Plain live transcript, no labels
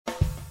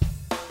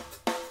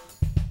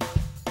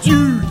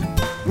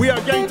We are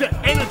going to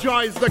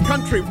energise the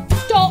country.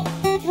 Stop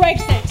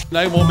Brexit.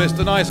 No more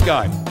Mr. Nice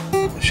Guy.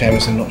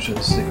 Seamus, I'm not sure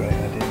this is a great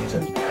idea, is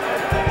it?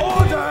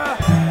 Order!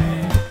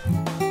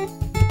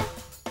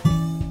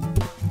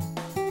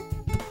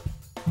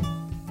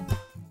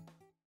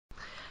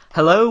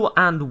 Hello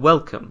and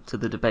welcome to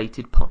the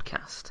Debated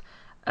Podcast.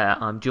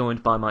 I'm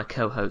joined by my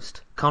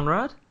co-host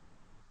Conrad.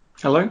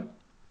 Hello.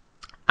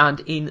 And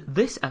in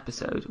this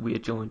episode we are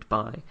joined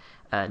by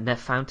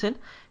Nev Fountain,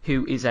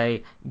 who is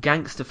a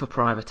gangster for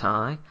Private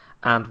Eye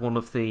and one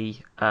of the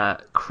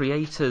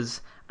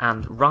creators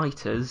and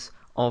writers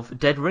of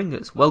Dead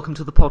Ringers. Welcome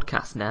to the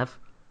podcast, Nev.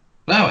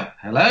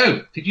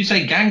 Hello. Did you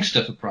say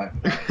gangster for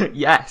Private Eye?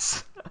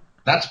 Yes.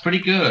 That's pretty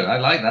good. I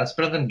like that. It's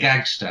better than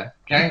gangster.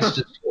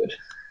 Gangster's good.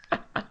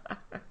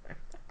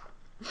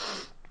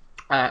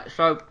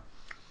 So,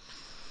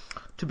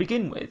 to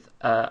begin with,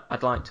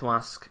 I'd like to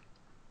ask,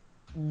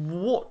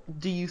 what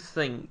do you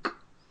think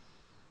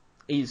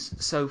is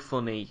so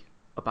funny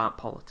about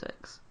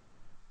politics?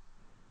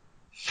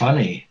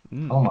 Funny?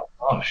 Oh my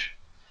gosh.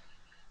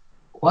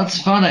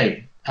 What's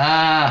funny?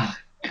 God.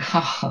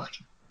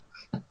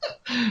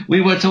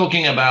 We were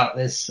talking about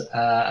this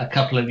a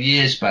couple of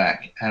years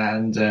back,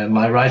 and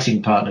my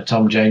writing partner,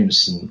 Tom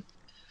Jameson,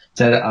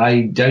 said,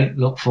 I don't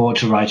look forward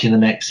to writing the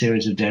next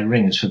series of Dead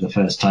Ringers for the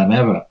first time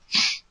ever.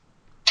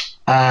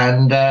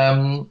 And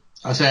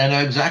I say, I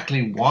know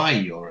exactly why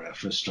you're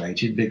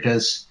frustrated,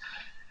 because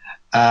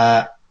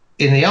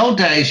in the old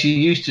days you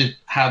used to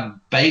have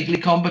vaguely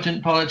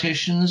competent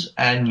politicians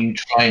and you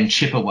try and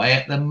chip away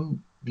at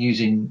them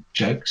using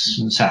jokes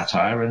and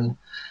satire. And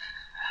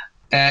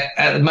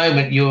at the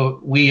moment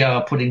we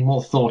are putting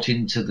more thought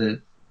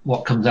into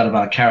what comes out of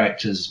our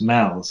characters'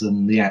 mouths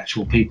than the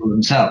actual people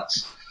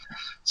themselves.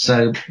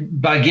 So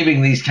by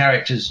giving these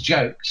characters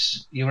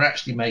jokes, you're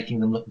actually making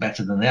them look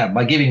better than they are.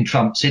 By giving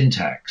Trump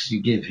syntax,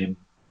 you give him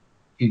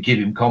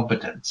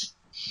competence.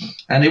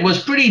 And it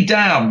was pretty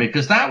down,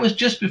 because that was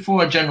just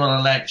before a general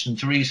election.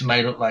 Theresa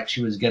May looked like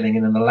she was getting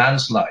in a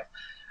landslide.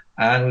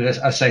 And we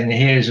were saying,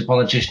 here is a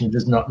politician who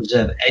does not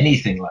deserve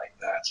anything like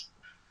that.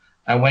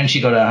 And when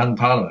she got her hung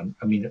parliament,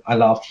 I mean, I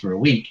laughed for a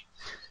week.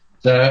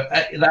 So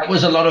that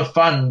was a lot of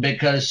fun,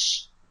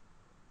 because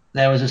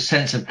there was a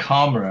sense of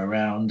karma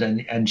around,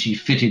 and she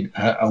fitted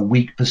a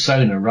weak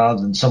persona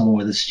rather than someone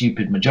with a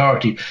stupid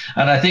majority.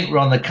 And I think we're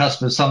on the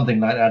cusp of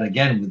something like that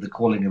again with the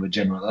calling of a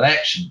general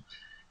election.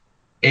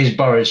 Is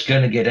Boris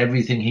going to get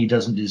everything he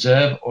doesn't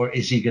deserve, or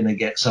is he going to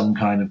get some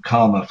kind of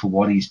karma for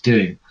what he's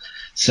doing?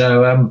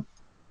 So,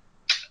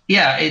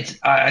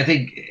 I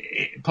think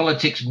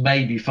politics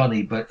may be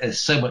funny, but there's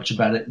so much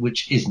about it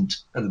which isn't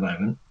at the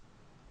moment.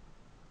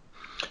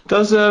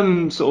 Does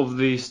sort of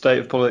the state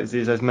of politics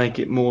these days make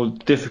it more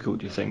difficult,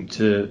 do you think,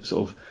 to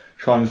sort of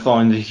try and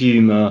find the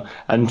humour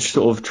and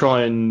sort of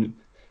try and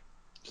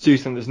do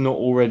something that's not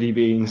already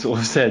being sort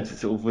of said,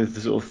 sort of with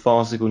the sort of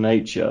farcical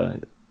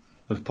nature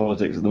of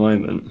politics at the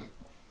moment?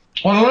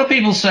 Well, a lot of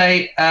people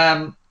say,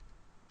 it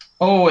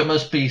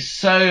must be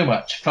so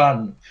much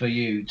fun for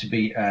you to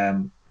be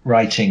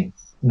writing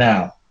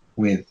now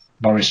with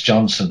Boris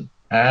Johnson.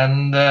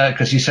 And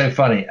because he's so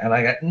funny. And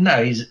I go,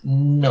 no, he's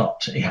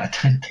not. I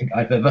don't think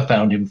I've ever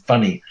found him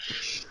funny.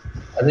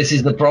 And this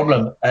is the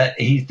problem.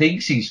 He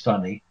thinks he's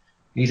funny.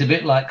 He's a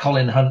bit like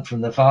Colin Hunt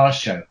from The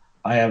Fast Show.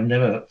 I have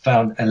never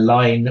found a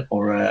line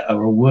or a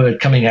word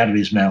coming out of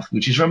his mouth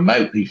which is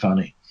remotely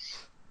funny.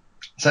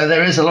 So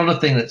there is a lot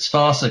of thing that's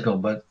farcical,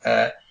 but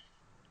I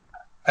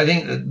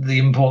think that the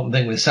important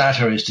thing with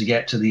satire is to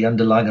get to the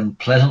underlying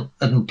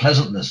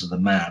unpleasantness of the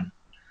man.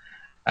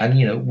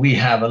 And, we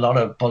have a lot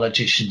of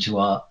politicians who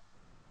are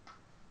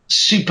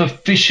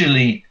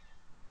superficially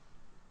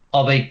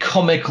of a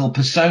comical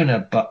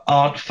persona, but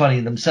aren't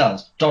funny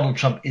themselves. Donald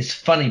Trump is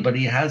funny, but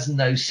he has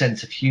no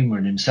sense of humor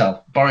in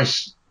himself.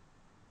 Boris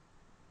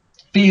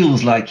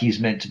feels like he's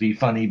meant to be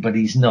funny, but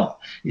he's not.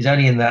 He's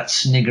only in that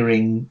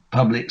sniggering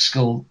public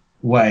school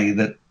way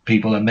that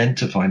people are meant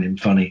to find him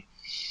funny.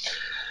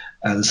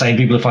 The same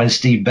people who find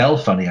Steve Bell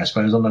funny, I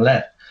suppose, on the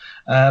left.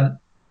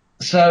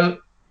 So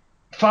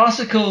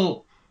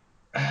farcical,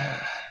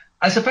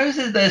 I suppose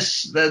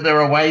that there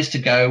are ways to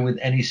go with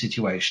any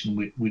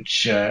situation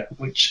which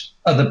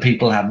other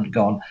people haven't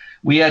gone.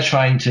 We are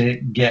trying to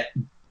get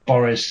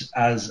Boris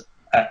as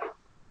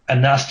a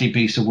nasty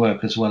piece of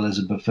work as well as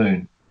a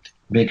buffoon,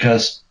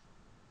 because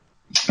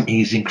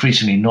he's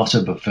increasingly not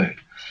a buffoon.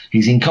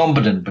 He's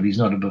incompetent, but he's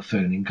not a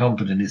buffoon.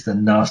 Incompetent is the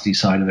nasty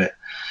side of it,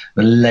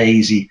 the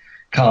lazy,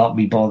 can't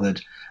be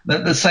bothered.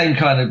 The same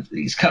kind of,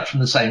 he's cut from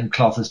the same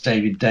cloth as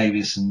David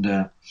Davis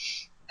and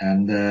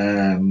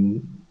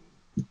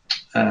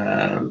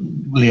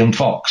Liam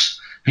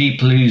Fox,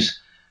 people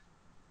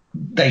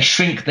they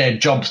shrink their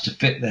jobs to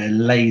fit their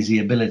lazy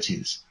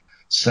abilities.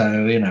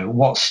 So,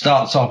 what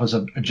starts off as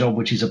a job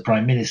which is a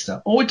prime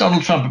minister, or with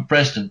Donald Trump as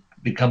president,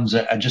 becomes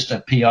just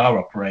a PR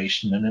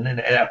operation and an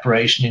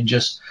operation in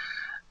just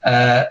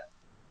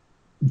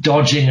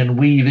dodging and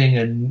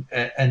weaving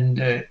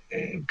and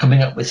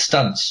coming up with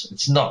stunts.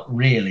 It's not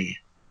really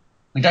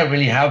we don't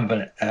really have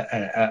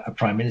a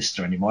prime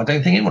minister anymore. I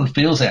don't think anyone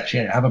feels they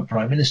actually have a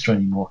prime minister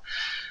anymore.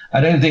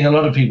 I don't think a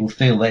lot of people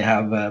feel they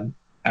have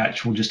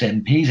actual just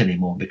MPs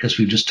anymore, because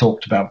we've just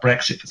talked about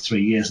Brexit for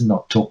 3 years and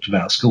not talked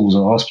about schools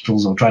or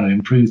hospitals or trying to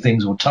improve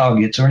things or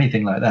targets or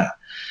anything like that.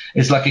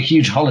 It's like a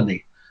huge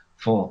holiday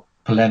for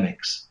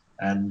polemics,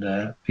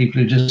 and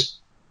people who just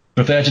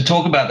prefer to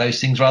talk about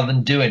those things rather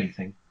than do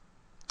anything.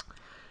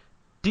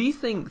 Do you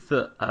think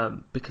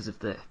that because of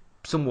the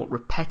somewhat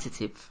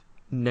repetitive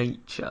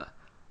nature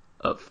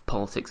of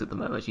politics at the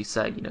moment, as you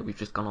say, we've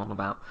just gone on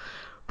about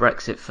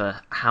Brexit for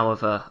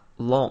however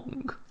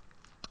long,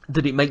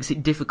 that it makes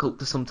it difficult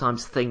to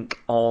sometimes think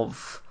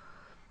of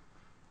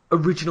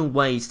original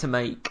ways to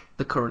make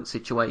the current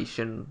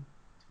situation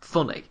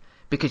funny,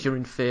 because you're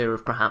in fear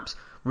of perhaps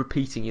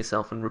repeating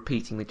yourself and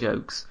repeating the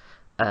jokes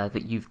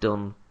that you've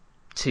done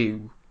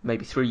 2,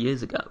 maybe 3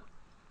 years ago?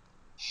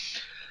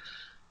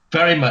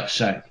 Very much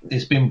so.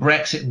 It's been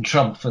Brexit and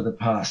Trump for the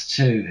past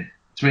 2-3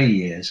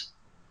 years,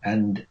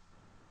 and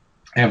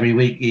every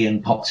week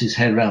Ian pops his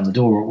head around the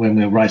door when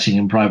we're writing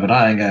in Private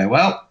Eye and go,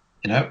 well,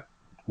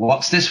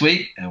 what's this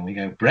week? And we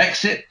go,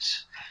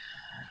 Brexit.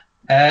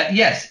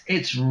 Yes,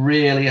 it's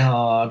really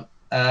hard.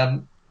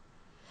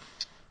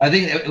 I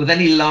think with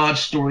any large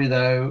story,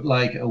 though,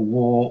 like a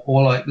war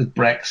or like with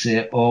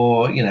Brexit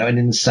or, an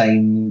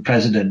insane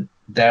president,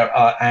 there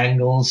are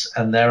angles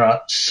and there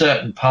are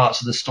certain parts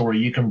of the story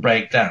you can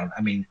break down.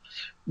 I mean,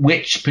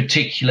 which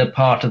particular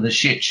part of the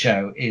shit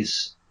show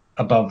is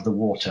above the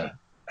water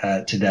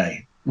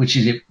today, which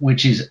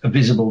is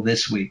visible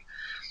this week?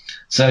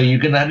 So you're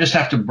going to just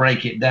have to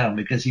break it down,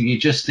 because if you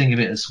just think of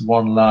it as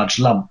one large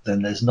lump,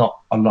 then there's not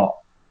a lot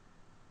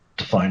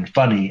to find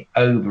funny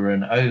over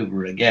and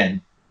over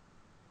again.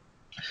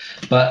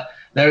 But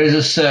there is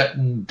a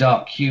certain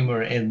dark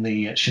humour in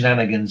the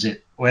shenanigans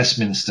at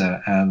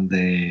Westminster, and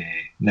the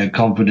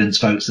confidence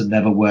votes that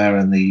never were,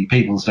 and the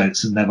people's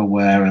votes that never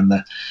were, and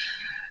the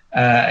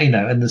and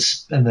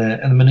the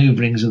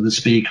manoeuvrings of the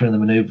Speaker and the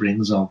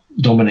manoeuvrings of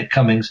Dominic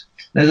Cummings.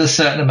 There's a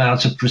certain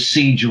amount of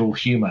procedural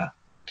humour.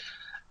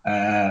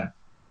 But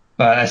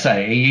I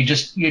say,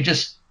 you're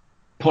just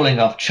pulling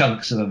off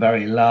chunks of a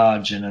very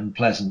large and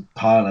unpleasant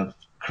pile of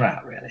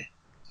crap, really.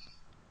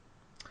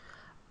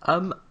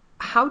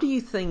 How do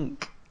you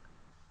think,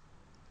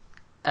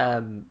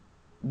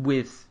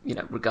 with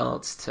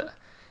regards to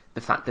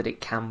the fact that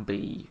it can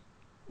be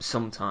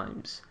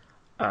sometimes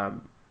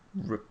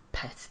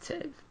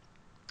repetitive,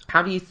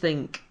 how do you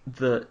think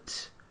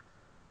that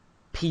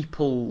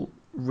people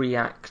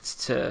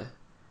react to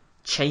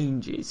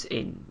changes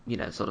in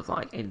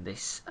in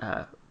this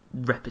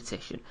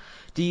repetition?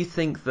 Do you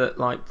think that,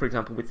 like, for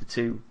example, with the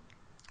 2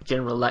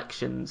 general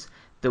elections,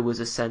 there was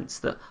a sense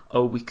that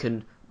we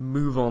can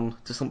move on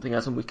to something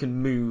else and we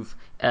can move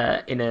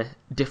in a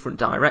different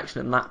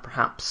direction, and that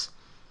perhaps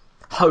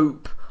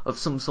hope of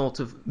some sort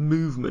of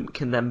movement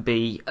can then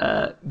be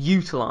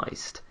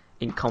utilised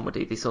in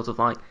comedy, this sort of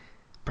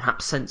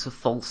perhaps sense of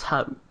false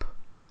hope?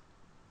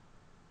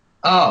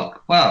 Oh,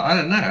 well, I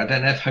don't know. I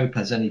don't know if hope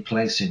has any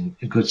place in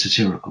good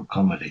satirical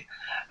comedy.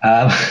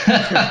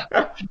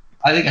 I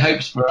think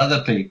hope's for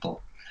other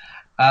people.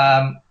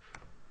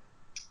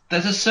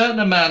 There's a certain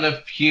amount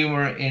of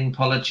humour in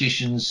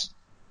politicians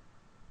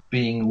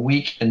being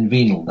weak and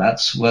venal.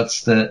 That's where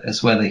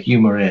the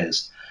humour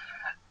is.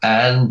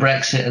 And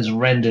Brexit has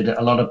rendered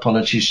a lot of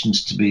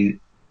politicians to be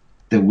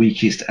the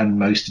weakest and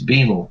most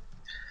venal.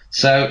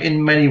 So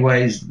in many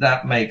ways,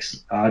 that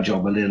makes our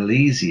job a little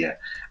easier.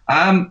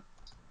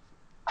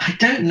 I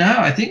don't know.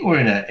 I think we're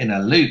in a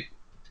loop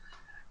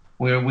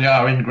where we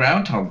are in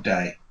Groundhog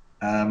Day.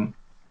 I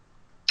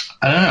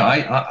don't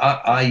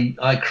know.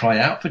 I cry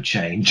out for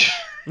change.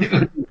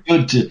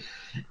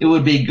 It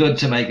would be good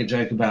to make a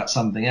joke about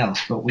something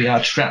else, but we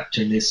are trapped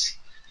in this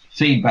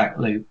feedback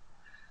loop,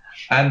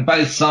 and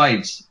both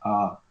sides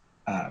are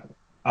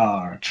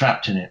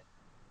trapped in it.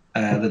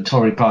 The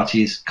Tory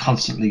party is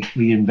constantly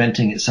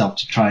reinventing itself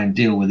to try and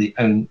deal with its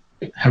own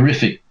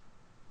horrific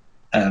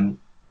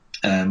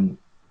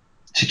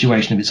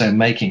situation of its own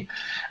making,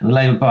 and the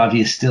Labour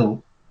Party is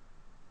still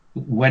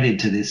wedded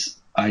to this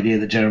idea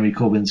that Jeremy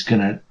Corbyn's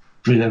going to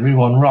prove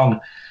everyone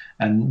wrong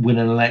and win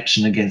an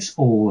election against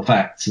all the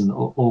facts and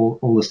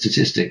all the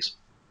statistics.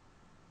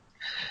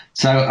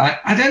 So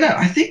I don't know.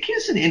 I think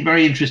it's a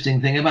very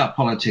interesting thing about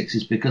politics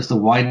is because the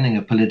widening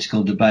of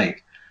political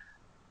debate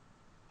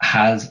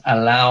has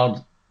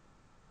allowed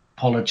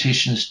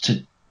politicians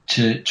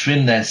to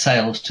trim their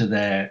sails to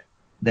their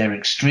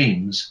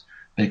extremes,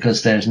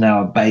 because there's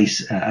now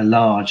a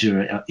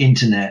larger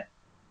internet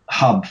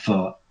hub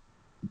for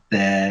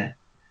their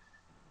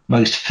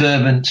most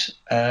fervent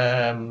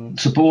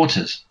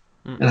supporters.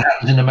 It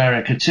happens in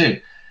America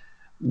too,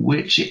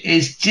 which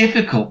is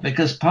difficult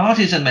because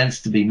parties are meant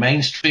to be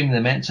mainstream.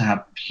 They're meant to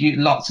have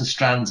lots of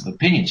strands of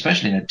opinion,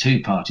 especially in a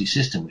 2-party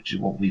system, which is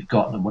what we've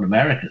got and what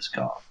America's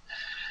got.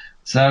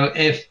 So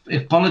if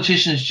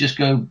politicians just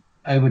go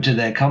over to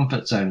their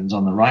comfort zones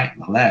on the right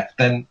and the left,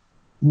 then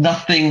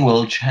nothing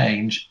will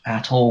change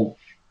at all.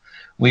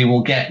 we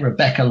will get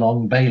Rebecca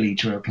Long Bailey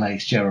to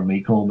replace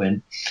Jeremy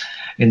Corbyn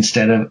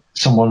instead of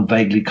someone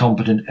vaguely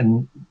competent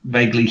and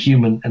vaguely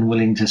human and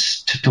willing to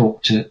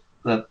talk to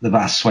the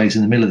vast swathes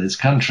in the middle of this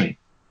country.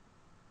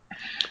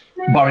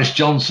 Boris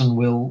Johnson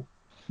will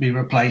be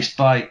replaced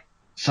by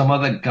some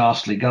other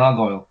ghastly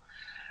gargoyle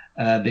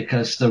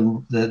because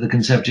the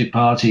Conservative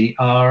Party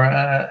are,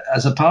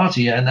 as a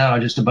party, are now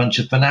just a bunch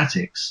of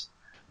fanatics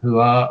who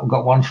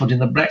got one foot in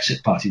the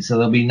Brexit party. So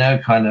there'll be no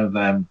kind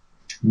of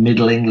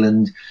Middle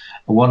England,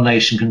 a one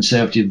nation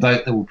Conservative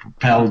vote that will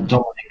propel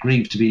Dominic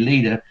Grieve to be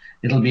leader.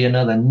 It'll be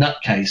another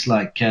nutcase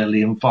like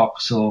Liam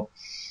Fox or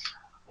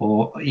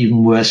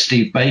even worse,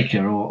 Steve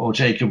Baker or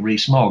Jacob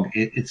Rees-Mogg.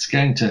 It's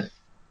going to,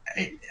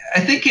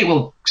 I think it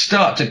will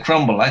start to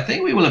crumble. I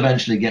think we will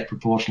eventually get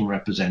proportional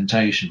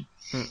representation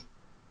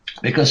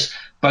because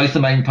both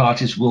the main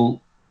parties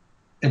will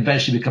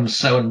eventually become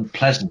so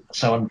unpleasant,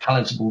 so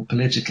unpalatable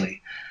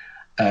politically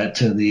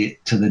to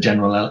the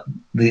general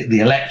the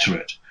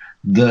electorate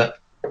that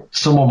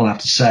someone will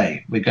have to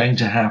say we're going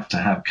to have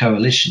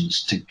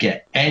coalitions to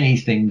get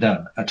anything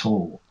done at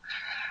all.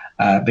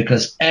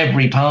 Because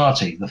every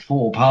party, the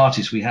four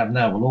parties we have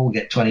now, will all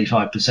get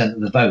 25%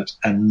 of the vote,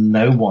 and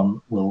no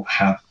one will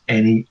have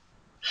any.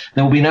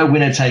 There will be no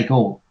winner take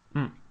all.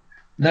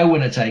 No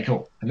winner take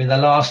all. I mean, the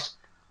last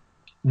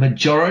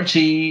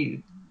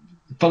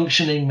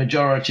functioning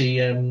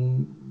majority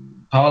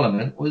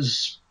parliament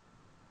was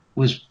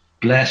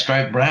Blair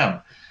stroke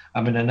Brown. I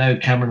mean, I know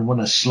Cameron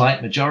won a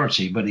slight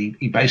majority, but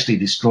he basically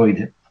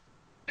destroyed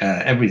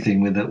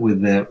everything with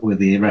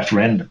the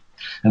referendum.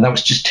 And that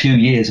was just 2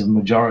 years of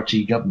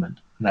majority government.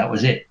 And that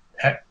was it.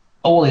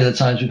 All the other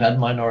times we've had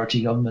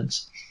minority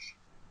governments.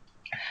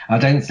 I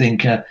don't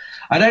know.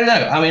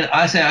 I mean,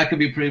 I say I could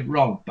be proved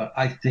wrong, but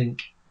I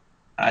think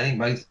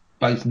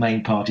both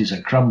main parties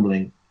are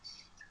crumbling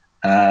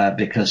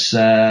because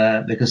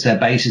their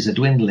bases are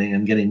dwindling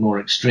and getting more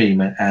extreme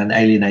and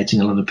alienating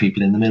a lot of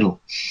people in the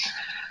middle.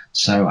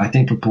 So I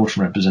think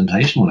proportional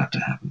representation will have to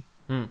happen.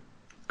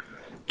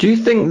 Do you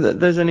think that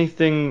there's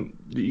anything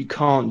that you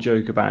can't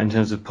joke about in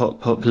terms of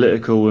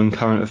political and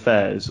current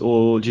affairs,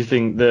 or do you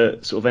think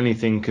that sort of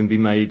anything can be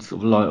made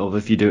sort of light of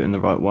if you do it in the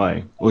right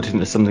way, or do you think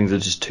there's some things that are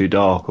just too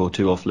dark or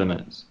too off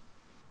limits?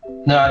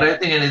 No, I don't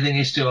think anything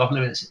is too off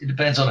limits. It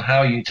depends on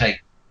how you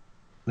take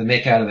the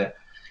mick out of it.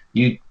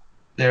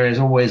 There is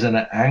always an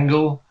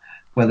angle,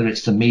 whether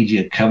it's the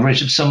media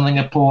coverage of something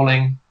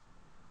appalling,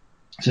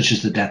 such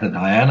as the death of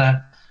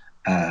Diana.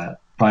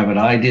 Private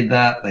Eye did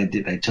that.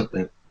 They took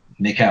the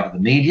mick out of the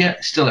media.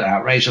 Still, it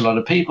outraged a lot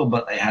of people,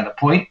 but they had a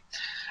point.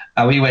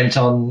 We went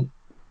on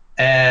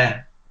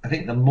air, I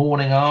think, the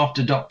morning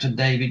after Dr.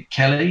 David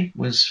Kelly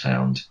was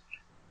found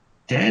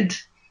dead,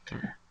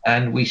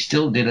 and we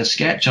still did a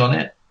sketch on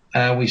it.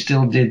 We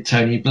still did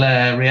Tony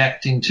Blair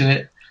reacting to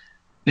it,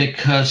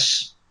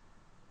 because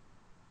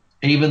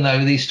even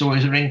though these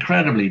stories are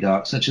incredibly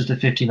dark, such as the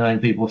 59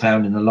 people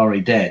found in the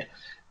lorry dead,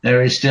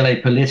 there is still a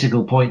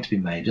political point to be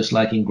made, just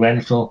like in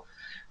Grenfell,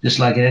 just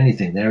like in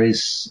anything. There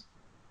is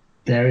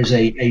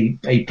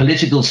a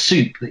political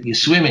soup that you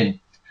swim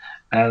in,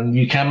 and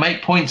you can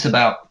make points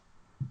about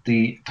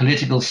the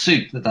political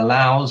soup that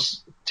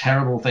allows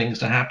terrible things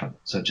to happen,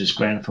 such as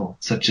Grenfell,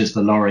 such as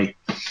the lorry,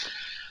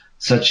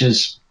 such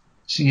as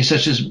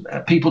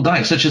people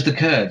dying, such as the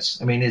Kurds.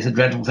 I mean, it's a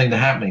dreadful thing to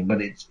happening,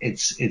 but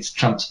it's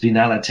Trump's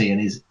venality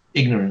and his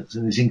ignorance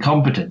and his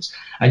incompetence,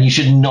 and you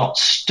should not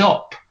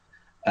stop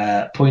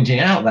pointing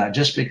out that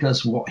just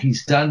because what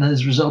he's done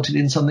has resulted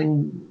in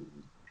something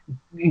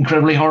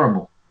incredibly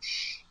horrible.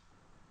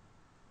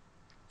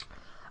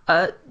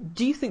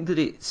 Do you think that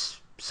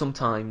it's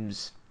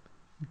sometimes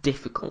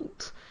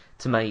difficult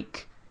to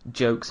make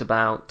jokes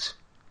about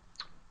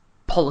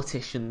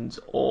politicians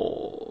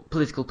or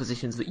political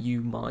positions that you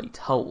might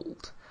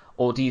hold?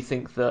 Or do you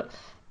think that,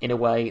 in a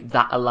way,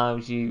 that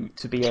allows you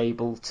to be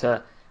able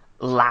to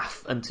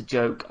laugh and to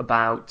joke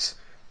about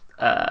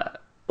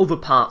other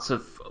parts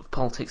of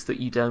politics that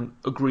you don't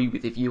agree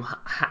with, if you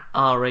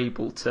are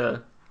able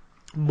to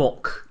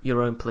mock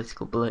your own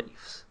political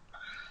beliefs?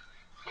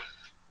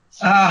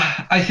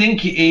 I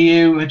think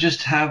you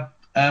just have,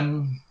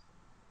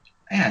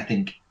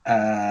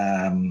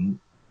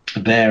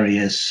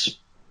 various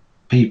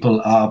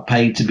people are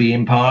paid to be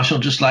impartial,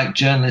 just like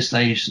journalists.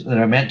 They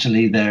are meant to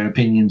leave their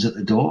opinions at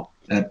the door,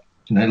 like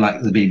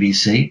the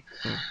BBC.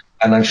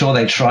 And I'm sure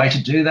they try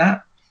to do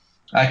that.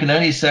 I can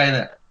only say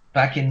that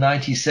back in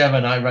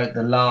 '97, I wrote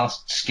the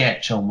last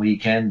sketch on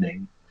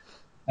Weekending,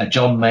 a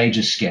John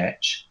Major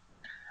sketch,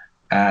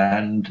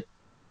 and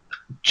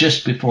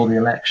just before the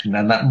election,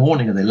 and that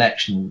morning of the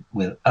election,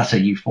 with utter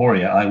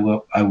euphoria,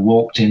 I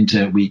walked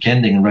into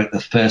Weekending and wrote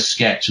the first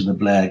sketch of the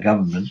Blair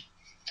government,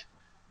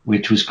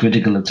 which was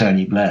critical of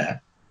Tony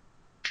Blair.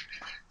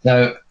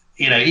 So,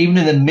 even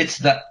in the midst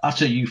of that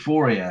utter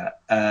euphoria,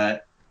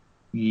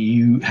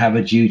 you have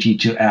a duty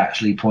to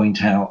actually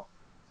point out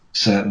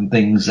certain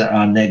things that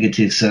are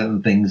negative,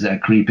 certain things that are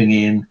creeping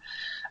in,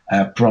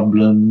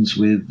 problems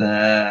with,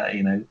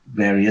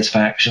 various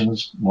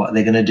factions, what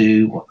they're going to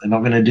do, what they're not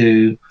going to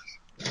do,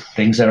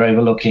 things they're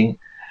overlooking.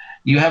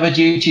 You have a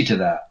duty to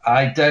that.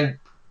 I don't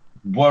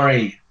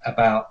worry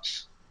about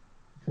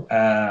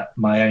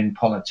my own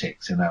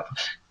politics enough.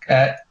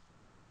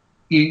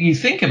 You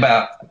think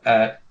about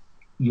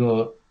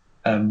your.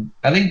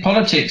 I think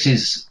politics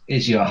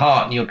is your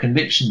heart and your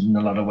convictions in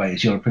a lot of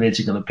ways, your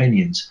political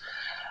opinions,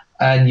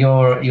 and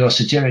your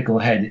satirical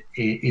head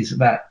is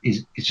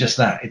just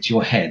that. It's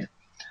your head,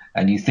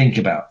 and you think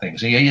about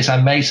things. So yes,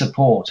 I may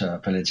support a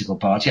political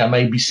party, I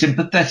may be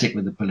sympathetic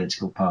with the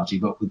political party,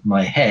 but with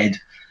my head,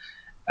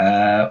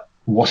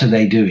 what are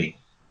they doing?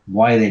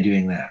 Why are they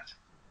doing that?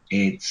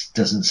 It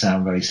doesn't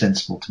sound very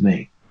sensible to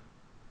me.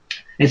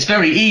 It's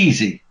very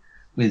easy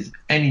with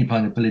any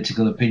kind of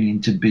political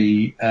opinion to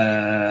be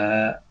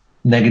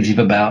negative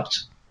about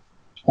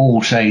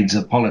all shades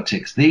of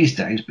politics these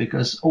days,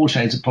 because all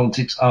shades of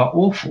politics are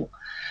awful.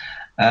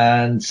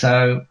 And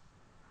so,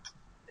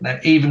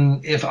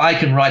 even if I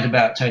can write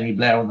about Tony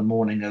Blair on the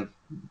morning of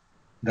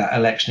that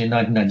election in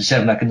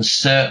 1997, I can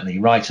certainly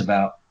write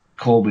about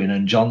Corbyn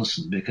and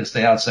Johnson, because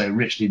they are so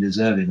richly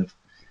deserving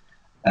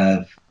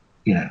of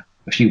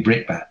a few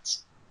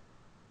brickbats.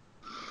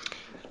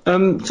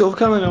 Sort of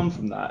coming on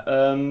from that,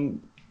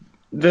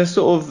 there's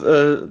sort of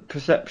a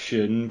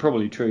perception,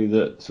 probably true,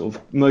 that sort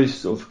of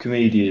most sort of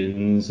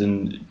comedians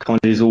and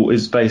comedy is all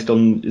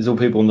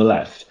people on the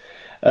left.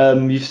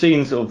 You've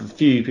seen sort of a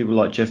few people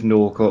like Jeff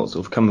Norcott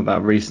sort of come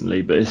about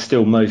recently, but it's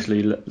still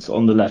mostly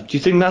on the left. Do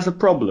you think that's a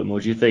problem, or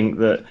do you think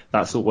that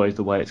that's always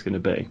the way it's going to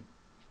be?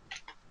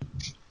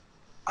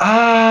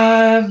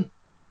 Well,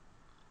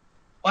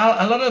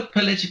 a lot of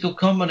political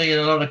comedy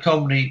and a lot of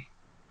comedy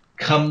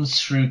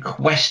comes through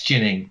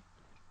questioning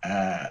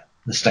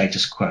the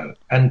status quo,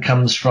 and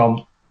comes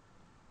from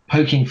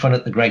poking fun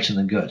at the great and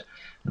the good.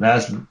 And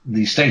as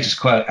the status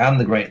quo and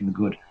the great and the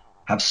good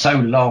have so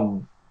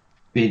long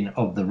been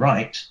of the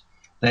right,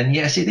 then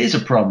yes, it is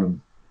a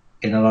problem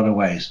in a lot of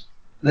ways.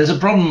 There's a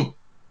problem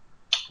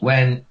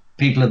when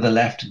people of the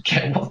left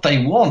get what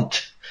they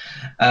want.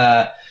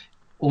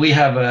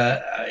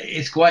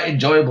 It's quite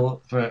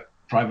enjoyable for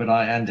Private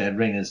Eye and Dead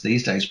Ringers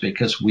these days,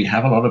 because we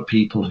have a lot of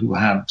people who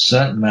have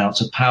certain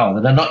amounts of power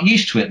that are not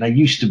used to it. They're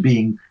used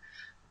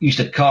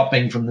to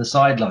carping from the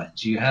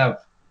sidelines. You have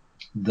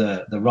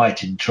the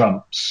right in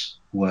Trump's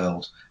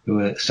world, who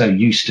are so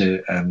used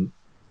to,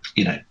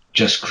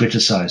 just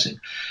criticizing.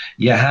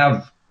 You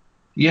have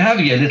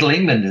your little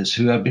Englanders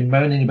who have been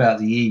moaning about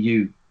the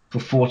EU for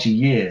 40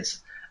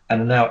 years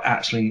and are now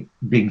actually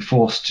being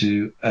forced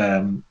to,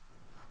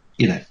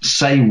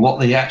 say what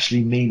they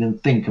actually mean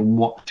and think and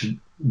what to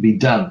be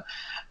done.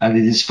 And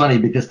it is funny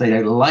because they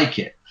don't like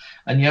it.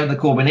 And you have the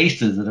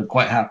Corbynistas that are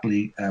quite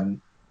happily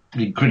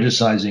been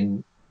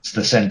criticizing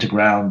the centre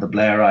ground, the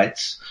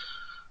Blairites,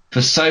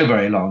 for so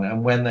very long.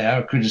 And when they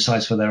are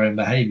criticised for their own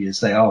behaviours,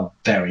 they are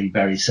very,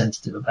 very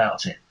sensitive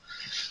about it.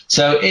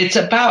 So it's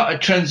about a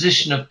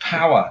transition of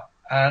power.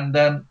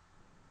 And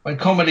when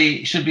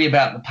comedy should be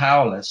about the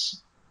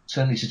powerless,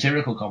 certainly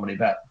satirical comedy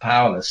about the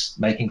powerless,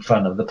 making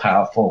fun of the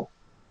powerful,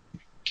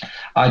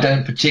 I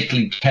don't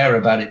particularly care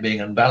about it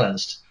being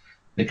unbalanced,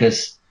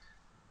 because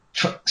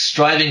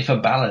striving for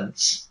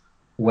balance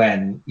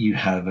when you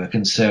have a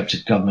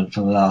Conservative government for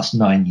the last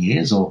 9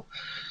 years, or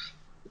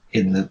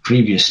in the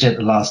previous stint,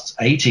 the last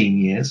 18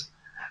 years,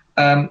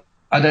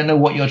 I don't know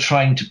what you're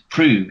trying to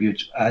prove.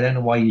 I don't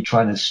know why you're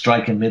trying to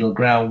strike a middle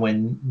ground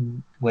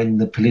when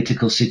the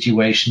political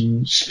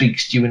situation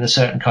speaks to you in a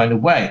certain kind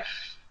of way.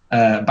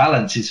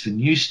 Balance is for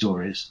news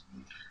stories,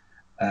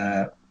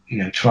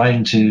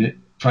 trying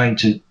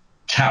to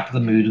tap the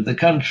mood of the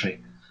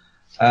country.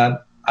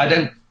 I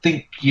don't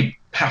think you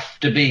have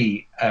to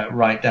be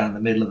right down the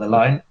middle of the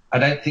line. I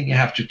don't think you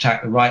have to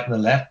attack the right and the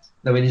left,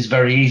 though it is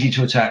very easy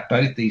to attack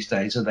both these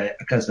days,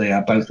 because they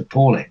are both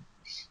appalling.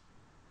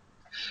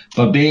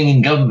 But being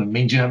in government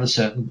means you have a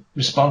certain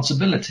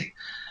responsibility.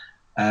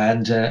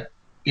 And,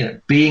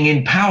 being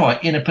in power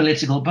in a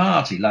political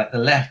party like the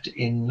left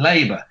in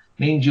Labour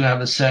means you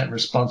have a certain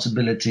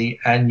responsibility,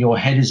 and your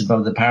head is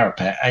above the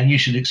parapet, and you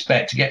should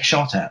expect to get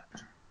shot at.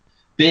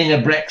 Being a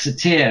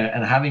Brexiteer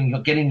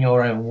and getting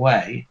your own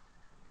way,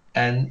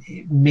 and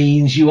it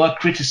means you are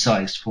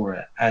criticised for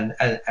it,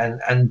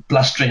 and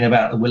blustering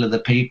about the will of the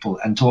people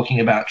and talking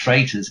about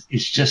traitors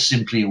is just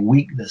simply a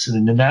weakness and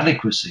an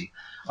inadequacy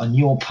on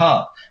your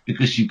part,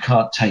 because you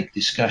can't take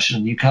discussion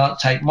and you can't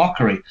take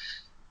mockery.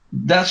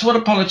 That's what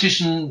a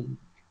politician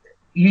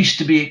used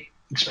to be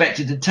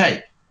expected to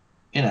take.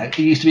 It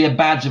used to be a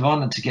badge of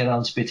honour to get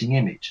on Spitting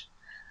Image.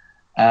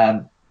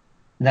 Now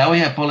we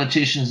have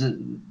politicians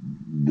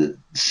that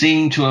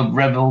seem to have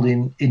revelled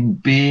in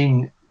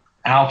being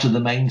out of the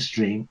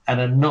mainstream and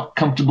are not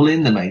comfortable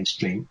in the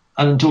mainstream.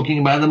 And I'm talking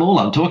about them all.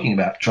 I'm talking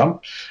about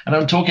Trump, and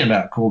I'm talking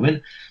about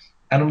Corbyn,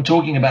 and I'm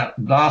talking about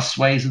vast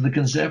swathes of the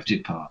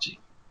Conservative Party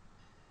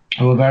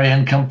who are very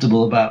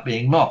uncomfortable about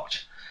being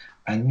mocked.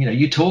 And,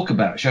 you talk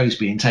about shows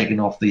being taken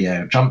off the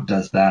air. Trump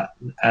does that.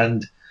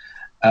 And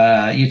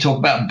you talk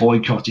about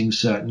boycotting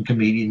certain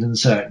comedians and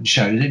certain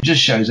shows. It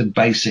just shows a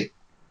basic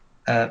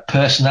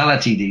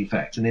personality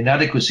defect, an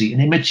inadequacy,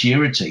 an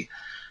immaturity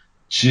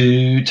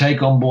to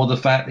take on board the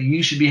fact that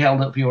you should be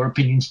held up for your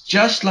opinions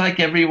just like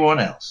everyone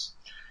else.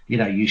 You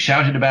know, you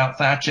shouted about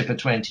Thatcher for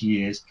 20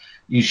 years.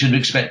 You should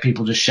expect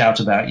people to shout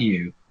about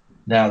you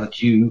now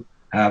that you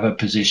have a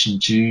position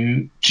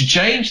to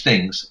change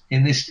things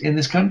in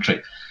this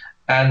country.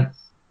 And,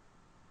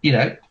 you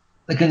know,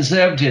 the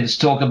Conservatives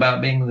talk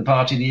about being the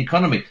party of the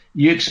economy.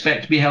 You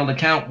expect to be held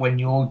account when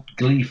you're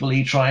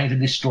gleefully trying to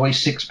destroy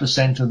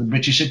 6% of the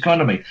British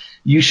economy.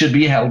 You should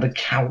be held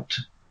account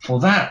for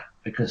that,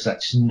 because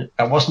that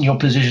wasn't your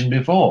position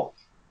before.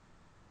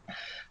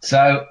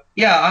 So,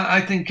 yeah,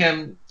 I think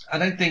I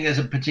don't think there's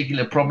a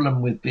particular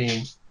problem with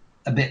being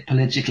a bit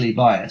politically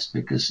biased,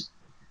 because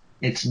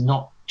it's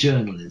not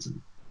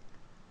journalism.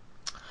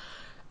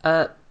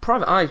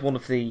 Private Eye is one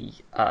of the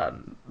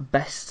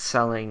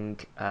best-selling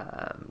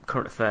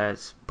current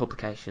affairs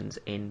publications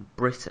in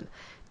Britain.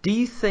 Do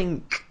you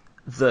think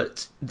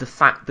that the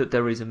fact that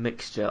there is a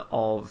mixture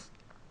of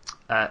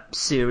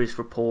serious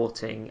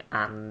reporting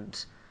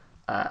and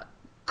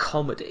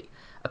comedy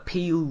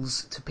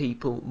appeals to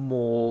people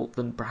more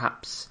than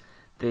perhaps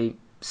the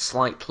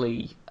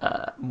slightly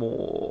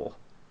more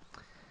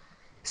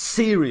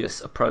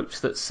serious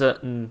approach that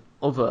certain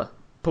other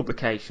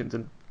publications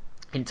and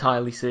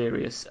entirely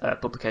serious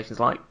publications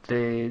like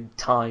the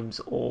Times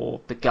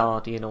or the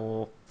Guardian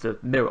or the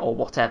Mirror or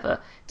whatever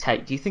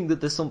take? Do you think that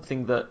there's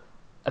something that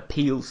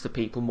appeals to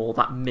people more,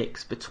 that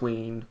mix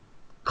between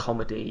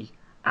comedy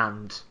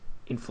and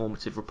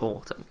informative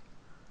reporting?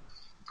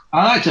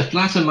 I like to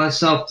flatter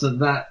myself that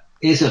that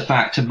is a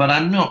factor, but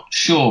I'm not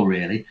sure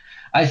really.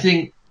 I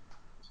think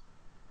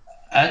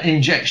an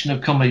injection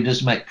of comedy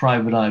does make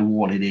Private Eye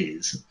what it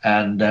is,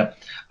 and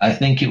I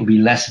think it would be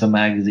less of a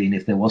magazine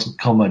if there wasn't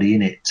comedy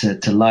in it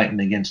to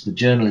lighten against the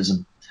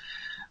journalism.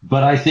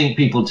 But I think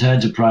people turn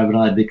to Private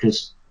Eye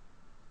because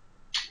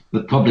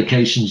the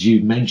publications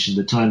you've mentioned,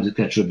 the Times,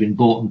 etc., have been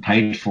bought and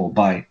paid for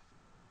by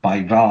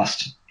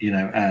vast,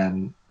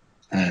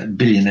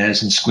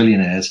 billionaires and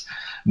squillionaires,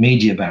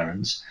 media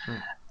barons,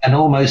 and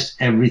almost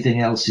everything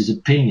else is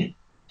opinion.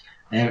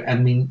 I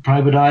mean,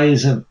 Private Eye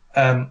is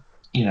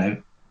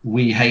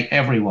we hate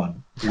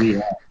everyone. We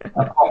are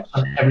a box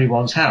on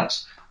everyone's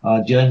house.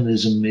 Our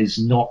journalism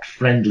is not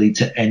friendly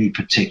to any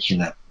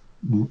particular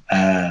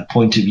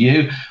point of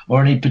view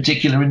or any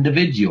particular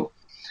individual.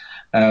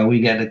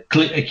 We get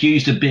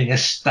accused of being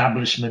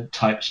establishment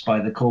types by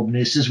the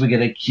Corbynistas. We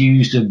get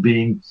accused of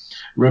being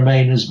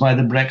Remainers by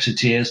the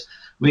Brexiteers.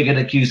 We get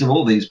accused of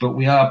all these, but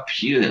we are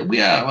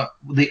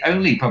the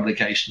only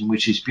publication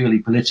which is purely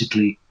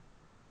politically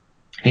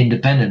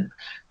independent,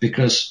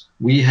 because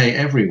we hate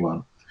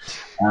everyone.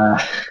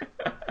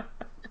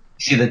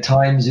 See, the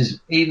Times is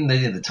even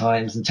the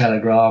Times, the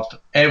Telegraph,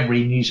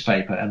 every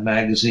newspaper and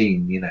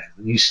magazine, the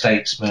New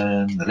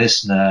Statesman, the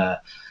Listener,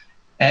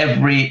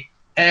 every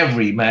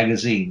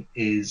magazine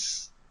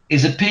is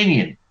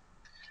opinion,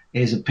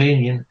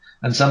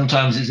 and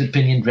sometimes it's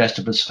opinion dressed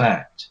up as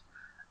fact.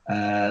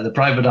 The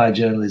Private Eye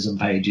journalism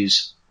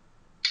pages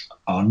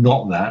are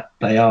not that.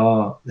 They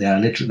are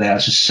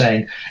just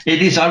saying.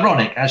 It is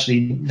ironic, actually,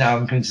 now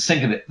I'm going to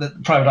think of it,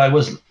 that Private Eye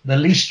was the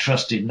least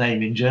trusted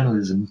name in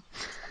journalism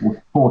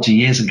 40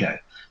 years ago,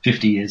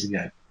 50 years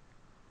ago.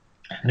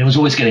 And it was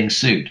always getting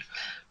sued.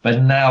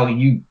 But now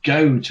you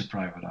go to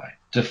Private Eye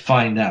to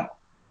find out,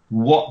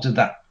 what did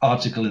that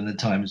article in the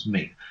Times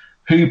mean?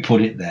 Who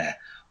put it there?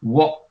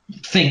 What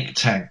think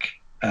tank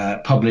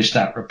published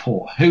that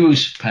report?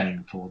 Who's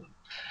paying for them?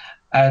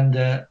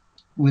 And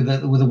with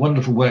a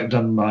wonderful work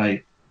done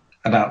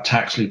about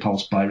tax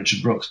loopholes by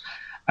Richard Brooks,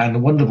 and the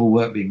wonderful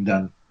work being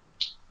done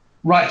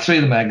right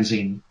through the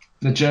magazine,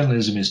 the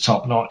journalism is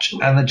top notch,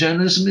 and the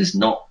journalism is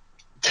not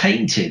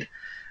tainted.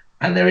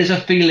 And there is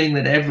a feeling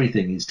that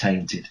everything is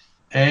tainted,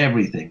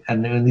 everything.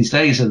 And in these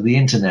days of the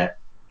internet,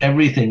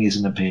 everything is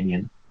an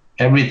opinion,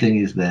 everything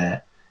is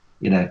there.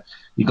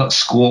 You've got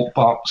Squawk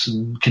Box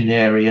and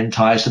Canary and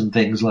tiresome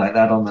things like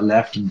that on the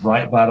left, and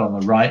Breitbart on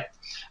the right.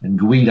 And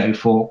Guido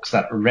Fawkes,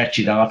 that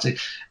wretched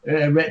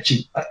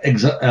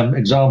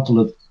example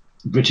of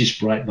British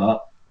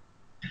Breitbart.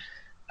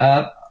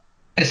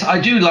 I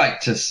do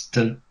like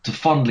to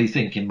fondly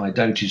think in my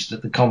dotage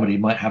that the comedy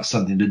might have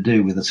something to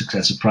do with the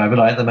success of Private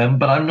Eye at the moment,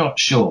 but I'm not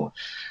sure.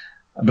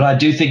 But I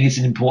do think it's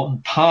an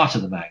important part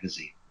of the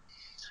magazine,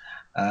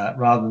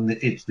 rather than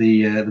it's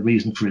the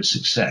reason for its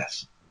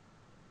success.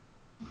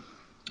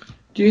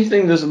 Do you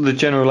think the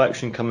general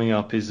election coming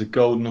up is a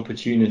golden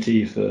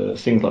opportunity for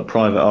things like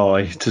Private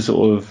Eye to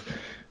sort of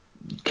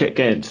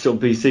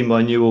be seen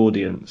by a new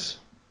audience?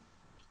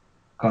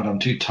 God, I'm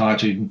too tired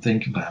to even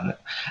think about it.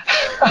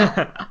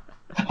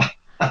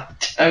 I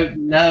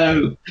don't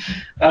know.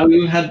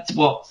 We've had,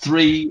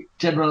 3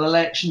 general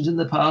elections in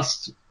the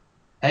past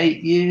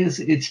 8 years?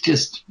 It's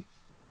just...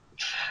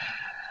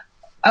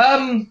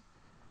 I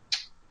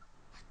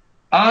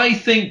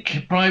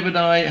think Private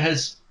Eye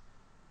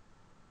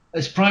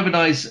Private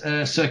Eye's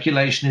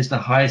circulation is the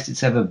highest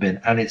it's ever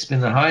been, and it's been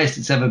the highest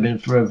it's ever been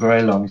for a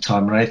very long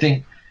time. And I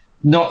think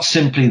not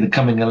simply the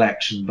coming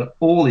election, but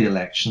all the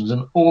elections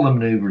and all the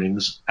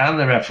manoeuvrings and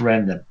the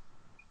referendum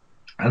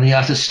And the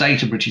utter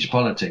state of British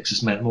politics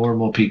has meant more and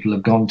more people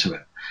have gone to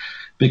it,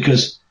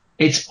 because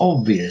it's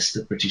obvious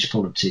that British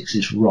politics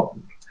is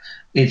rotten.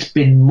 It's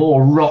been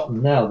more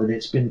rotten now than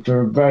it's been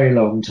for a very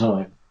long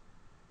time.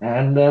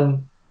 And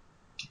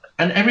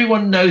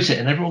everyone knows it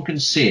and everyone can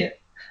see it.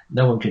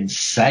 No one can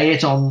say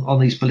it on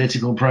these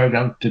political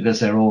programs because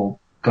they're all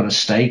got a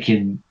stake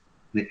in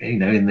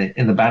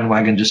the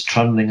bandwagon just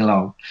trundling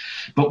along.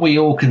 But we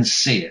all can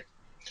see it.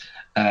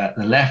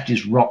 The left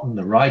is rotten.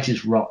 The right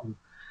is rotten.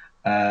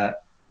 The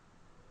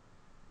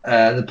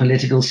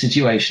political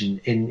situation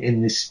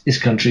in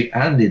this country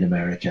and in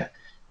America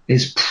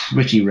is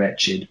pretty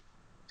wretched.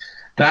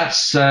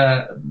 That's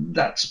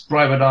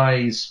Private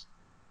Eye's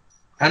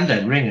and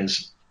Dead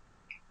Ringers'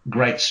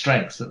 great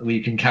strength, that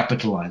we can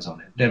capitalize on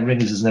it. Dead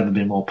Ringers has never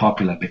been more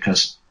popular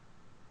because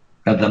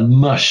of the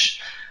mush,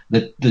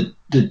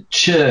 the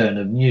churn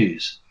of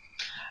news.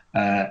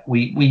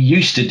 We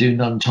used to do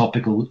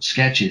non-topical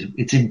sketches.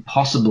 It's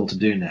impossible to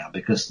do now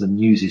because the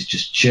news is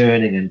just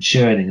churning and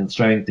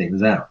throwing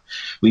things out.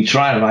 We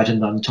try to write a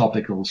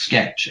non-topical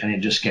sketch and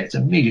it just gets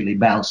immediately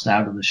bounced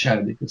out of the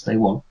show because they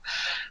want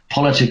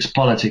politics.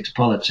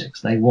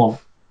 They want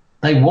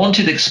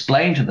it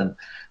explained to them.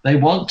 They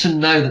want to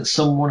know that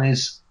someone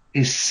is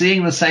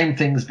seeing the same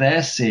things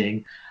they're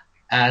seeing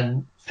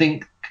and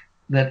think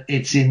that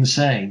it's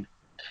insane.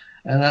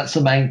 And that's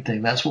the main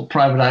thing. That's what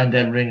Private Eye and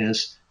Dead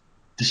Ringers,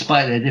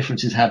 despite their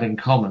differences, have in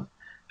common.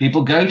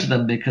 People go to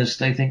them because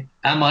they think,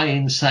 am I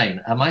insane?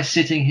 Am I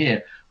sitting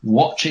here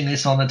watching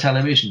this on the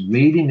television,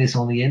 reading this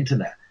on the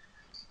internet?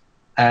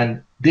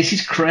 And this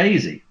is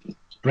crazy.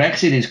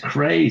 Brexit is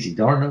crazy.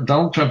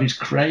 Donald Trump is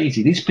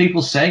crazy. These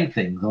people saying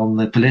things on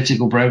the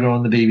political program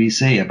on the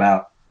BBC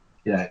about,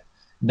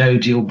 no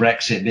deal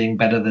Brexit being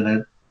better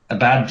than a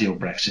bad deal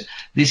Brexit.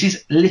 This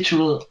is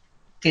literal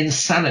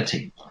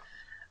insanity.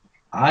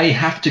 I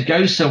have to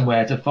go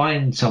somewhere to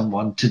find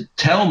someone to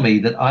tell me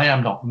that I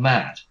am not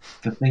mad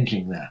for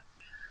thinking that.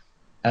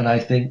 And I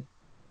think,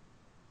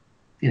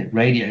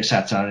 radio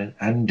satire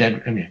and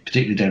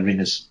particularly Dead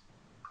Ringers,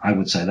 I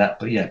would say that,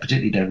 but yeah,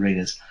 particularly Dead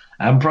Ringers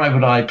and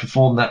Private Eye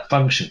perform that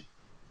function.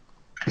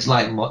 It's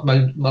like a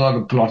lot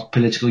of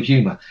political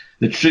humour.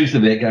 The truth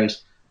of it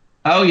goes,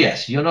 oh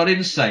yes, you're not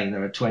insane.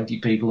 There are 20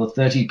 people or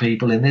 30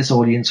 people in this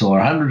audience or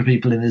 100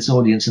 people in this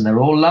audience, and they're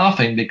all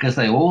laughing because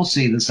they all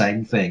see the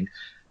same thing,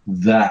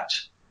 that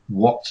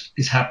what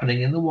is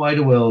happening in the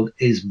wider world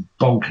is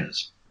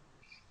bonkers.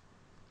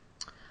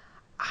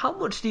 How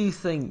much do you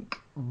think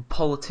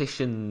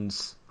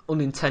politicians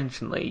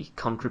unintentionally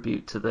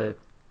contribute to the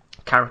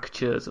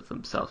caricatures of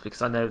themselves?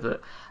 Because I know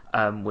that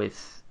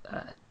with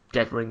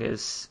Dead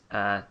Ringers,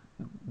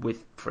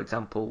 with, for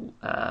example,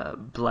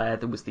 Blair,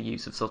 there was the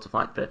use of sort of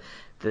like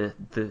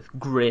the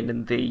grin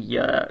and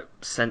the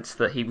sense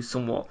that he was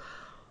somewhat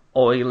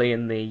oily,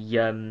 and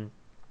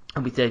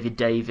and with David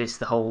Davis,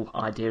 the whole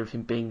idea of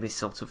him being this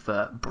sort of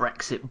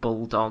Brexit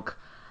bulldog.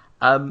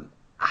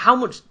 How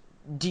much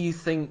do you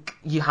think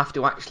you have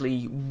to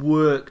actually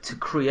work to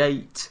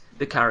create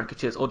the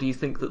caricatures, or do you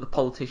think that the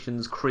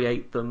politicians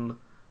create them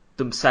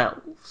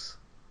themselves?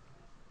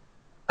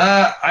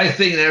 I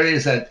think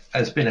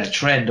has been a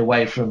trend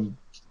away from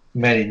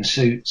men in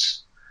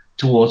suits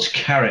towards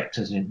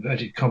characters, in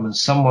inverted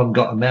commas. Someone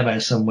got a memo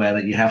somewhere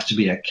that you have to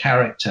be a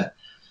character.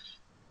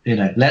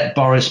 Let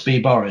Boris be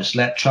Boris,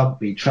 let Trump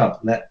be Trump,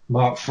 let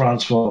Mark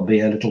Francois be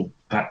a little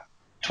fat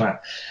twat.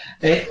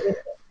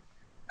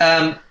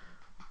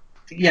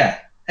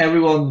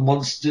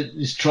 Everyone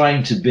is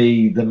trying to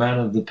be the man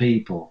of the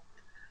people.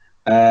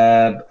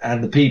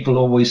 And the people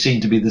always seem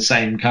to be the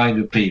same kind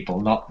of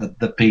people, not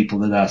the people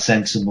that are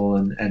sensible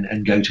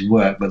and go to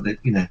work, but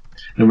the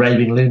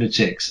raving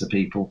lunatics, the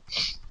people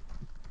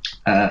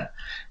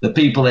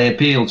they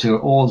appeal to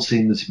all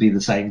seem to be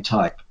the same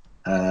type.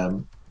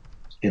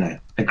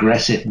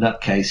 Aggressive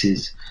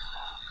nutcases,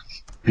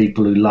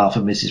 people who laugh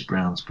at Mrs.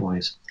 Brown's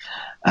boys.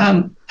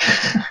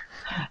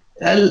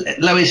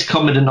 Lowest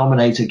common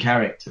denominator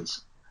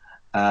characters.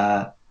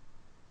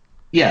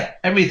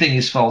 Everything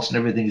is false and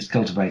everything is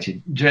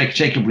cultivated.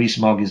 Jacob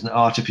Rees-Mogg is an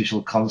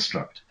artificial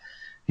construct.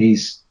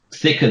 He's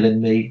thicker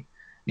than me.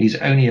 He's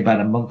only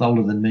about a month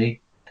older than me.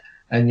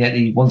 And yet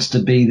he wants to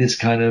be this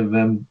kind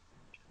of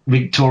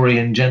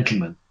Victorian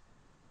gentleman.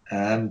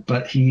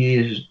 But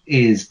he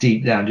is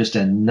deep down just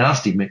a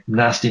nasty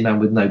man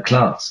with no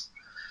class.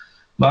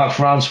 Mark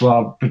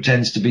Francois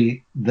pretends to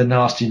be the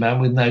nasty man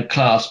with no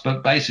class,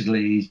 but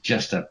basically he's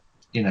just an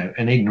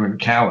ignorant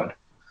coward.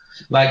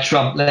 Like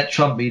Trump, let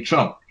Trump be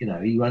Trump.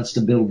 He wants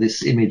to build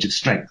this image of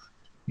strength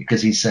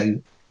because he's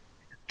so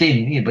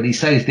thin, but he's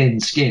so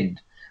thin-skinned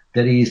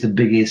that he is the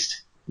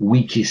biggest,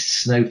 weakest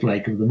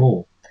snowflake of them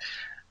all.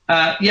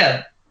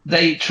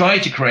 They try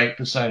to create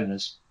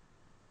personas.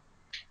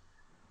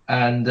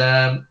 And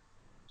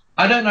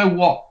I don't know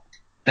what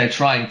they're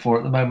trying for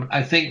at the moment.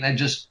 I think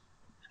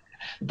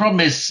the problem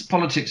is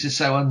politics is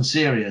so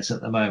unserious at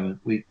the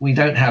moment. We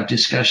don't have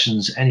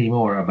discussions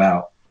anymore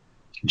about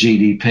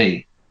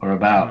GDP or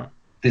about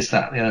this,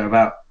 that,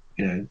 about,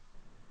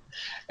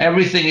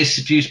 everything is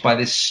suffused by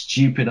this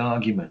stupid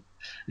argument.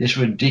 this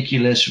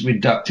ridiculous,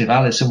 reductive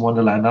Alice in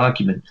Wonderland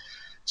argument.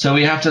 So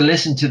we have to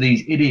listen to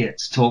these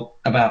idiots talk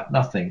about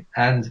nothing.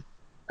 And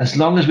as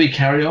long as we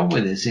carry on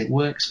with this, it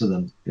works for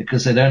them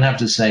because they don't have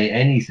to say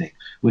anything,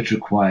 which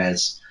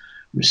requires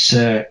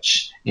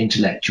research,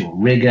 intellectual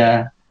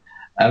rigor.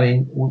 I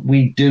mean,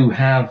 we do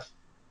have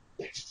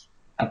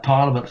a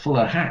parliament full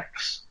of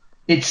hacks.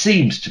 It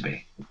seems to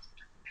be.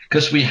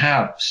 Because we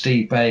have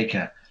Steve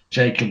Baker,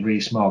 Jacob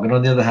Rees-Mogg, and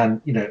on the other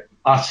hand,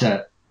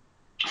 utter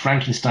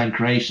Frankenstein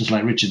creations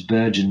like Richard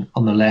Burgon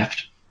on the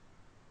left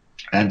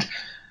and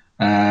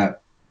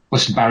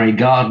Barry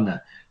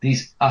Gardiner,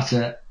 these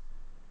utter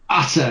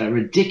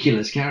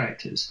ridiculous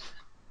characters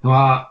who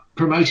are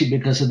promoted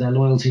because of their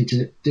loyalty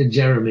to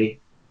Jeremy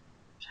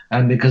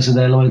and because of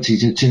their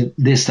loyalty to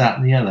this, that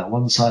and the other.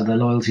 One side their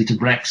loyalty to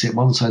Brexit,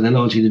 one side their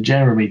loyalty to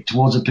Jeremy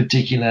towards a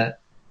particular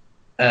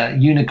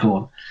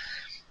unicorn.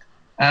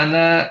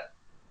 And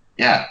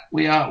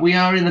we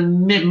are in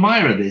the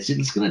mire of this.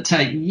 It's going to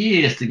take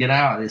years to get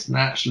out of this and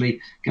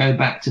actually go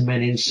back to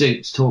men in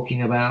suits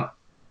talking about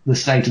the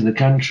state of the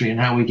country and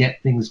how we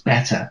get things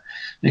better,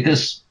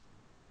 because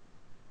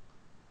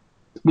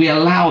we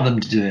allow them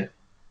to do it.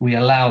 We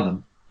allow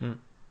them.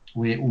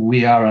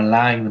 We are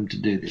allowing them to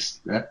do this.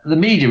 The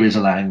media is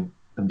allowing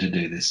them to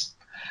do this.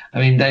 I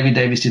mean, David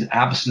Davis did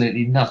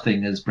absolutely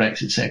nothing as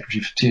Brexit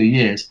secretary for 2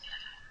 years,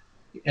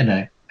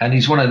 and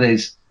he's one of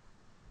those.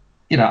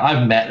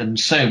 I've met them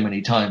so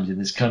many times in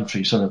this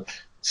country, sort of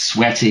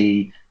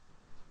sweaty,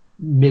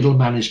 middle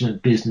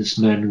management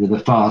businessmen with a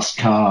fast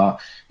car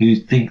who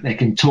think they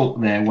can talk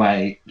their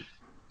way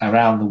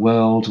around the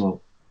world,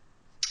 or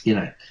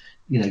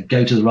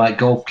go to the right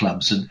golf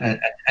clubs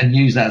and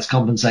use that as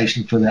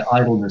compensation for their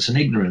idleness and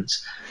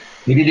ignorance.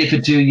 He did it for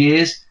 2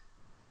 years.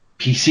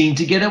 He seemed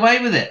to get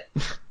away with it.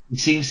 He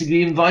seems to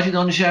be invited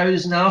on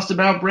shows and asked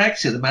about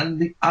Brexit. The man,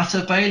 the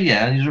utter failure,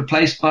 and he's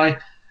replaced by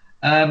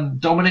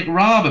Dominic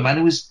Raab, a man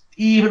who was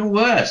even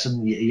worse.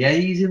 And yeah,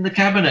 he's in the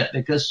cabinet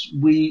because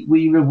we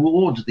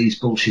reward these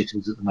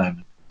bullshitters at the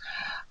moment.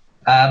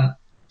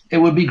 It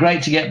would be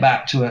great to get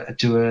back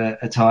to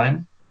a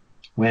time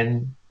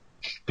when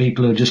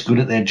people who are just good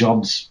at their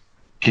jobs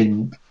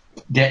can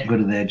get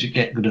good at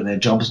their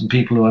jobs, and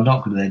people who are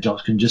not good at their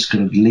jobs can just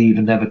kind of leave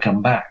and never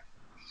come back.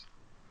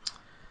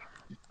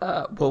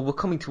 Well, we're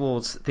coming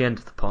towards the end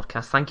of the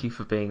podcast. Thank you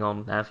for being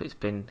on, Nev. It's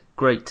been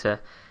great to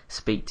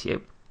speak to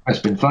you. It's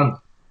been fun.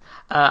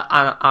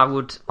 I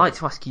would like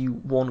to ask you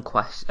one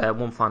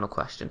final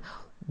question.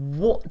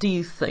 What do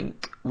you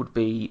think would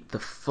be the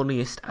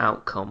funniest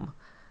outcome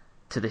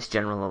to this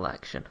general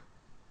election?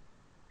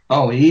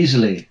 Oh,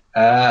 easily.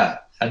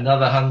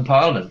 Another hung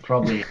parliament,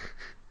 probably.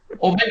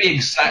 Or maybe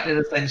exactly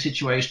the same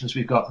situation as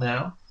we've got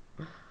now.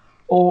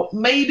 Or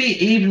maybe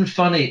even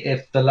funny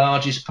if the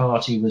largest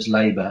party was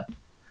Labour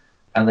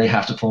and they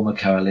have to form a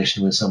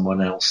coalition with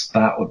someone else.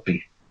 That would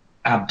be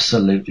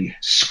absolutely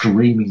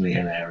screamingly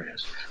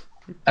hilarious.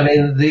 I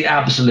mean, the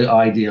absolute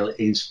ideal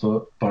is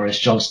for Boris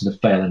Johnson to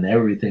fail in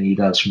everything he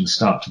does from the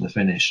start to the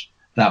finish.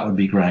 That would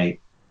be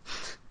great.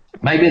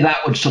 Maybe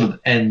that would sort of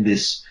end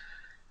this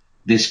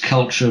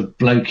culture of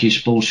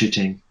blokish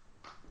bullshitting.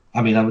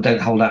 I mean, I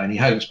don't hold out any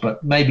hopes,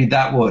 but maybe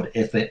that would,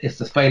 if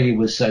the failure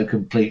was so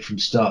complete from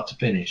start to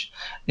finish,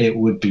 it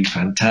would be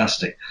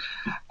fantastic.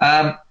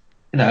 I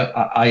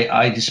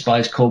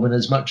despise Corbyn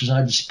as much as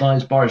I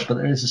despise Boris, but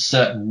there'll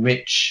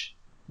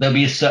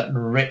be a certain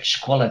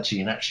rich quality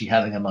in actually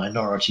having a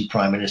minority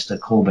Prime Minister,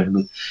 Corbyn,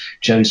 with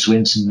Joe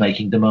Swinson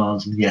making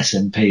demands and the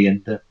SNP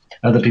and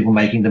other people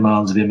making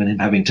demands of him and him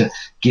having to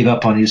give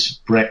up on his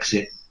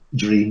Brexit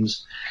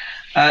dreams.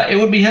 It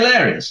would be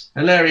hilarious.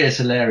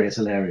 Hilarious.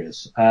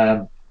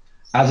 As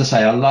I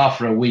say, I'll laugh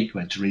for a week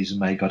when Theresa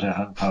May got her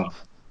hung parliament.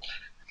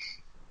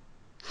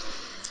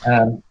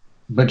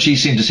 But she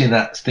seemed to think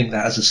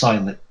that as a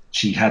sign that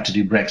she had to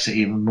do Brexit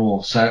even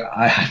more. So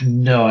I have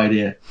no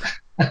idea.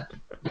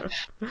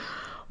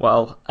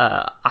 Well,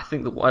 I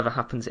think that whatever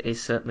happens, it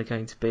is certainly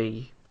going to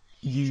be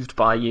used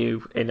by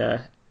you in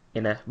a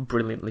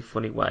brilliantly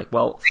funny way.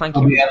 Well, thank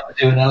you. We'll be able to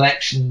do an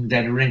election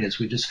dead ringers.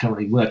 We're just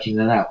currently working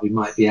that out. We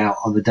might be out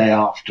on the day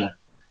after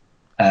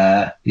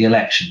the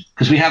election,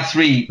 because we have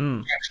 3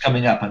 votes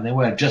coming up, and they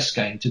were just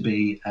going to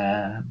be,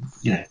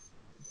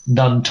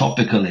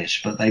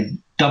 non-topical-ish, but they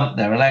dumped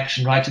their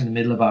election right in the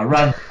middle of our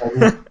run.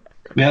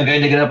 We are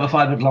going to get up at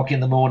 5 o'clock in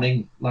the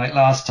morning, like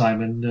last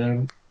time,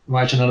 and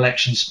write an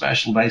election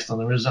special based on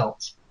the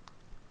results,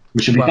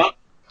 which should be fun.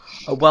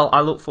 Well,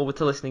 I look forward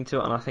to listening to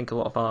it, and I think a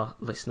lot of our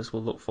listeners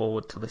will look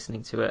forward to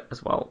listening to it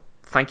as well.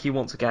 Thank you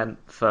once again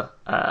for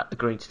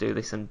agreeing to do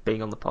this and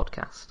being on the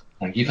podcast.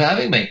 Thank you for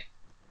having me.